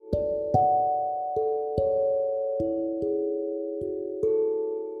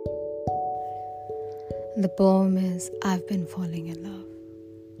The poem is I've been falling in love.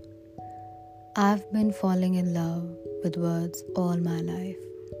 I've been falling in love with words all my life.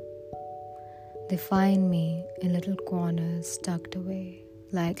 They find me in little corners tucked away,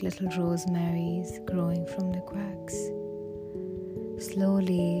 like little rosemaries growing from the cracks.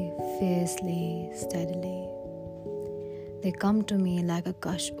 Slowly, fiercely, steadily. They come to me like a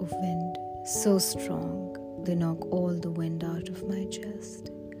gush of wind, so strong they knock all the wind out of my chest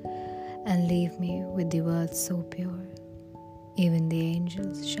and leave me with the words so pure, even the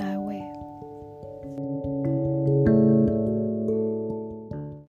angels shy away.